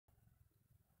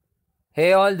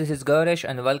Hey all, this is Gaurish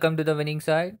and welcome to the winning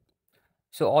side.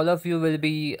 So all of you will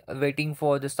be waiting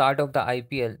for the start of the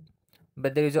IPL,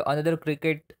 but there is another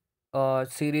cricket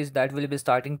series that will be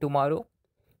starting tomorrow,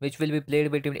 which will be played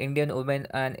between Indian women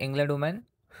and England women.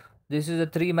 This is a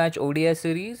three-match ODI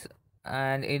series,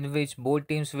 and in which both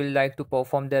teams will like to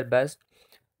perform their best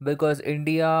because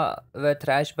India were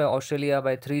thrashed by Australia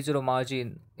by 3-0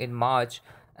 margin in March,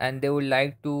 and they would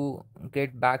like to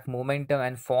get back momentum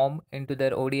and form into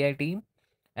their ODI team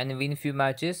and win few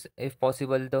matches, if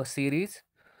possible, the series.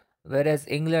 Whereas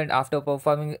England, after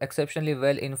performing exceptionally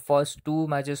well in first two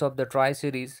matches of the Tri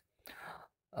Series,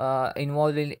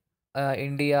 involving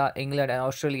India, England, and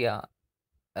Australia,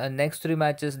 next three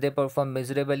matches they performed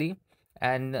miserably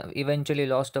and eventually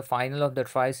lost the final of the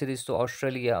Tri Series to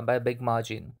Australia by a big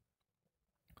margin.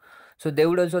 So they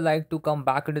would also like to come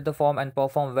back into the form and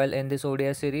perform well in this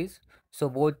ODI series. So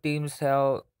both teams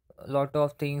have a lot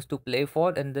of things to play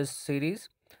for in this series,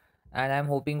 and I'm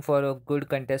hoping for a good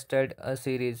contested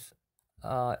series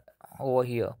uh, over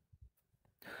here.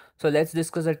 So let's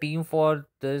discuss a team for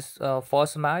this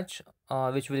first match,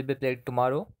 which will be played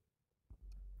tomorrow.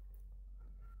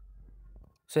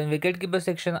 So in wicketkeeper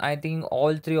section, I think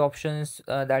all three options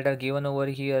that are given over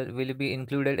here will be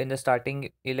included in the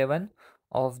starting 11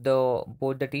 of the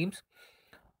both the teams.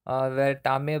 Where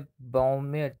Tame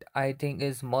Baumit, I think,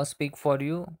 is must pick for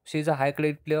you. She's a high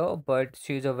credit player, but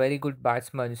she's a very good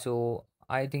batsman, so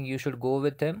I think you should go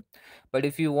with him. But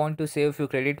if you want to save few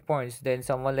credit points, then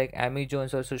someone like Amy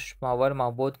Jones or Sushma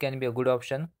Verma both can be a good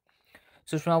option.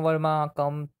 Sushma Verma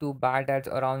come to bat at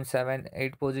around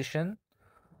 7-8 position,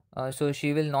 so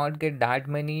she will not get that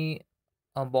many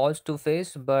balls to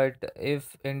face. But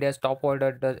if India's top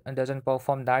order doesn't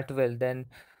perform that well, then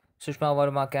Sushma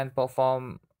Verma can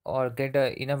perform or get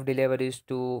enough deliveries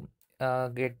to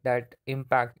get that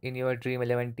impact in your Dream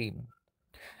 11 team.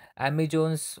 Amy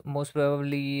Jones most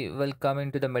probably will come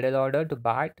into the middle order to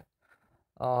bat.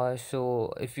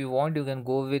 So if you want, you can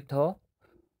go with her.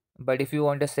 But if you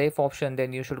want a safe option,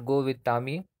 then you should go with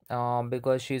Tami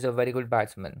because she's a very good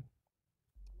batsman.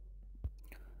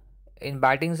 In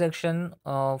batting section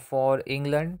for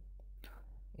England,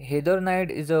 Heather Knight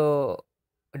is a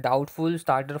doubtful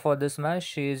starter for this match.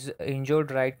 She is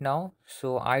injured right now,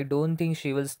 so I don't think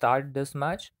she will start this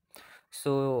match.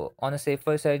 So on a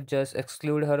safer side, just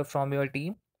exclude her from your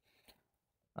team.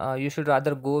 You should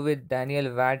rather go with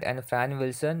Daniel Watt and Fran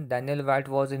Wilson. Daniel Watt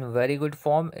was in very good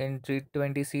form in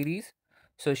T20 series,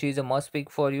 so she's a must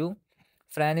pick for you.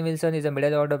 Fran Wilson is a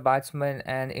middle order batsman,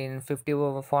 and in 50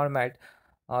 over format,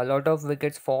 a lot of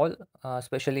wickets fall,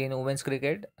 especially in women's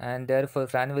cricket, and therefore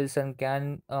Fran Wilson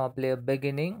can play a big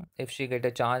inning if she get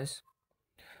a chance.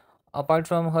 Apart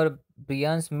from her,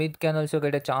 Brian Smith can also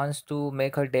get a chance to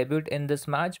make her debut in this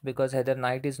match because Heather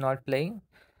Knight is not playing.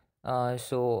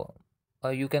 So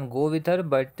you can go with her,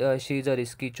 but she is a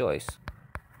risky choice.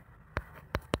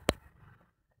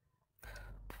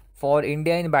 For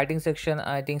India in batting section,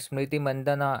 I think Smriti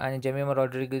Mandana and Jemima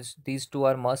Rodriguez, these two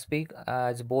are must pick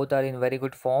as both are in very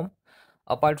good form.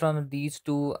 Apart from these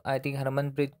two, I think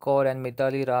Harmanpreet Kaur and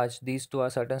Mitali Raj, these two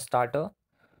are certain starter.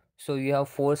 So you have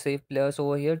four safe players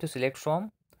over here to select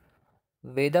from.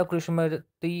 Veda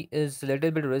Krishnamurthy is a little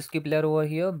bit risky player over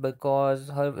here because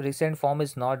her recent form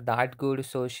is not that good,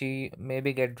 so she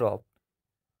maybe get dropped.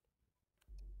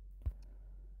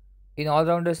 In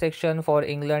all-rounder section for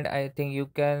England, I think you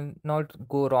cannot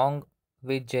go wrong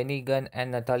with Jenny Gunn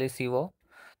and Natalie Seaver.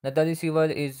 Natalie Seaver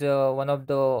is one of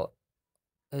the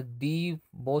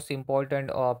most important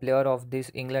player of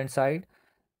this England side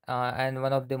and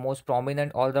one of the most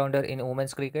prominent all-rounder in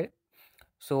women's cricket.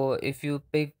 So if you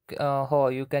pick her,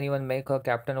 you can even make her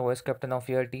captain or vice captain of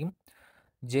your team.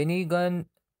 Jenny Gunn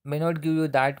may not give you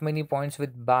that many points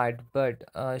with bat, but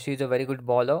she's a very good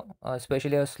bowler.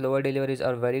 Especially her slower deliveries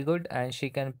are very good, and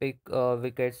she can pick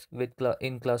wickets with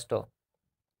in cluster.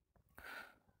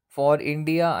 For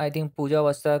India, I think Pooja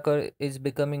Vastakar is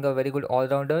becoming a very good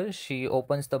all-rounder. She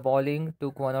opens the bowling,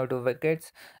 took one or two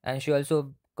wickets, and she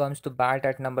also comes to bat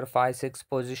at number 5-6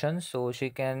 position, so she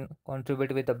can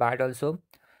contribute with the bat also.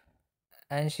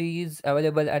 And she is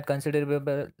available at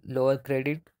considerable lower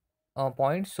credit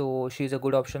points, so she's a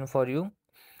good option for you.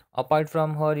 Apart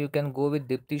from her, you can go with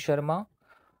Dipti Sharma.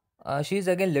 She's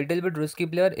again little bit risky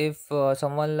player if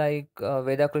someone like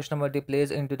Veda Krishnamurthy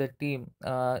plays into the team.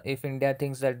 If India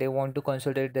thinks that they want to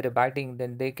consolidate their batting,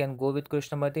 then they can go with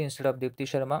Krishnamurthy instead of Dipti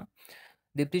Sharma.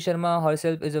 Dipti Sharma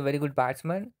herself is a very good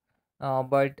batsman,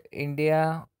 but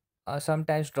India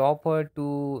sometimes drop her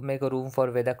to make a room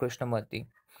for Veda Krishnamurthy.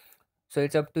 So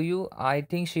it's up to you. I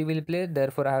think she will play,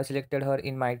 therefore I have selected her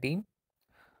in my team.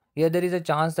 Yeah, there is a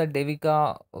chance that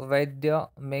Devika Vaidya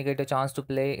may get a chance to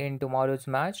play in tomorrow's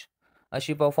match.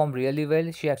 She performed really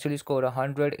well. She actually scored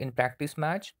 100 in practice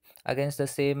match against the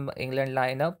same England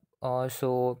lineup.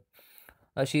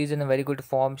 She is in a very good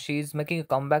form. She's making a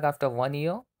comeback after 1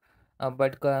 year.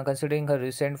 But considering her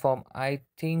recent form, I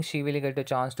think she will get a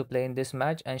chance to play in this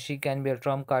match, and she can be a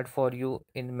trump card for you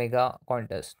in mega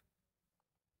contest.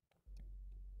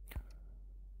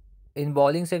 In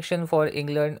bowling section for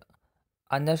England,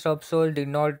 Anya Stopsol did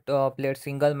not play a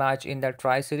single match in that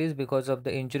try series because of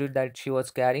the injury that she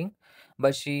was carrying,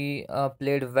 but she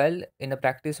played well in a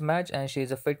practice match and she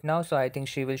is a fit now. So I think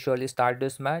she will surely start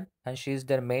this match, and she is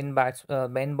their main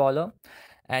bowler.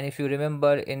 And if you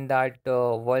remember in that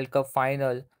World Cup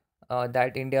final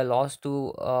that India lost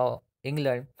to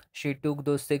England, she took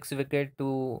those 6 wickets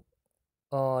to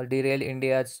derail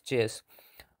India's chase.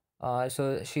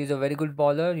 So she's a very good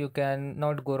bowler. You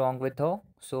cannot go wrong with her.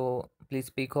 So please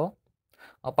pick her.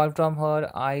 Apart from her,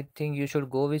 I think you should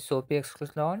go with Sophie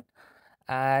Exclusion,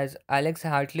 as Alex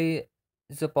Hartley's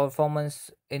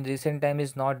performance in recent time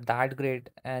is not that great,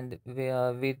 and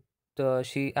with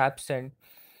she absent,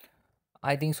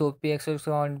 I think Sophie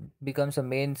Exclusion becomes a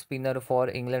main spinner for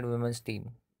England women's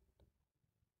team.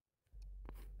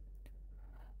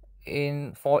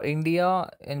 In for India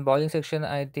in bowling section,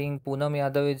 I think Poonam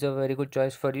Yadav is a very good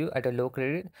choice for you at a low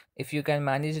credit. If you can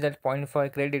manage that point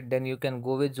 0.5 credit, then you can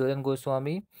go with Zoran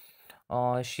Goswami.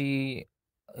 She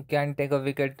can take a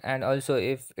wicket, and also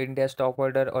if India's top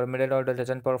order or middle order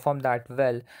doesn't perform that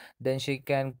well, then she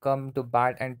can come to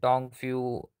bat and tong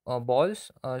few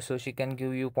balls. So she can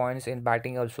give you points in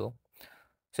batting also.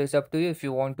 So it's up to you if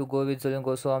you want to go with Zoran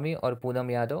Goswami or Poonam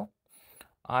Yadav.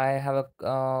 I have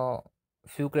a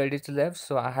few credits left,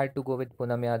 so I had to go with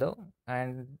Poonam Yadav,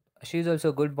 and she's also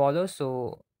a good bowler,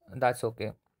 so that's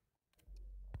okay.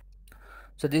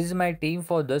 So this is my team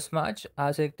for this match.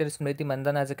 I selected Smriti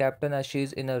Mandan as a captain as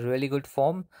she's in a really good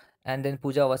form, and then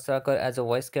Pooja Vastrakar as a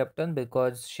vice captain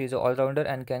because she's an all-rounder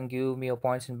and can give me a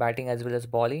points in batting as well as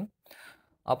bowling.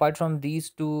 Apart from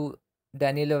these two,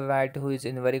 Daniela Watt, who is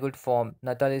in very good form,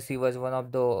 Natalisi was one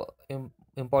of the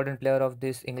important player of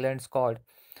this England squad,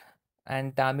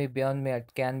 and Tammy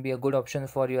Bjornmert can be a good option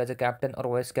for you as a captain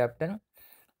or vice captain.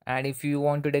 And if you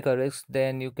want to take a risk,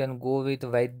 then you can go with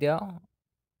Vaidya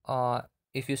uh,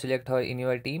 if you select her in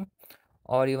your team,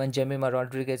 or even Jemima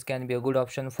Rodriguez can be a good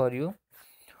option for you.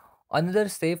 Another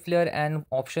safe player and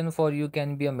option for you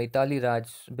can be a Mitali Raj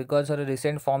because her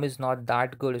recent form is not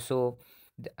that good. So,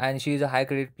 and she is a high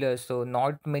credit player, so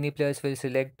not many players will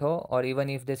select her, or even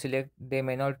if they select, they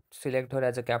may not select her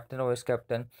as a captain or vice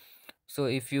captain. So,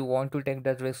 if you want to take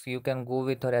that risk, you can go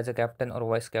with her as a captain or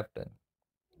vice captain.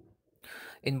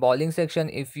 In bowling section,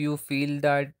 if you feel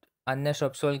that Anya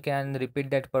Shrapsol can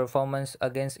repeat that performance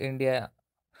against India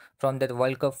from that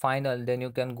World Cup final, then you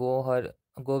can go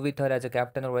with her as a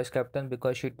captain or vice captain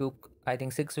because she took I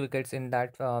think 6 wickets in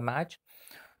that match.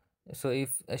 So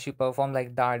if she perform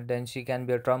like that, then she can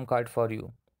be a trump card for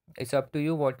you. It's up to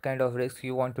you what kind of risk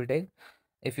you want to take.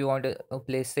 If you want to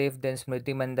play safe, then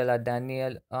Smriti Mandela,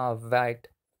 Daniel Watt,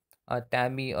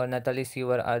 Tammy or Natalie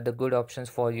Seaver are the good options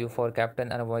for you for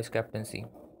captain and vice captaincy.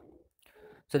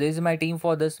 So this is my team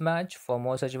for this match. For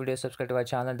more such videos, subscribe to our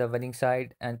channel, The Winning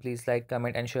Side, and please like,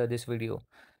 comment, and share this video.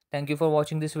 Thank you for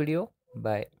watching this video.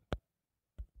 Bye.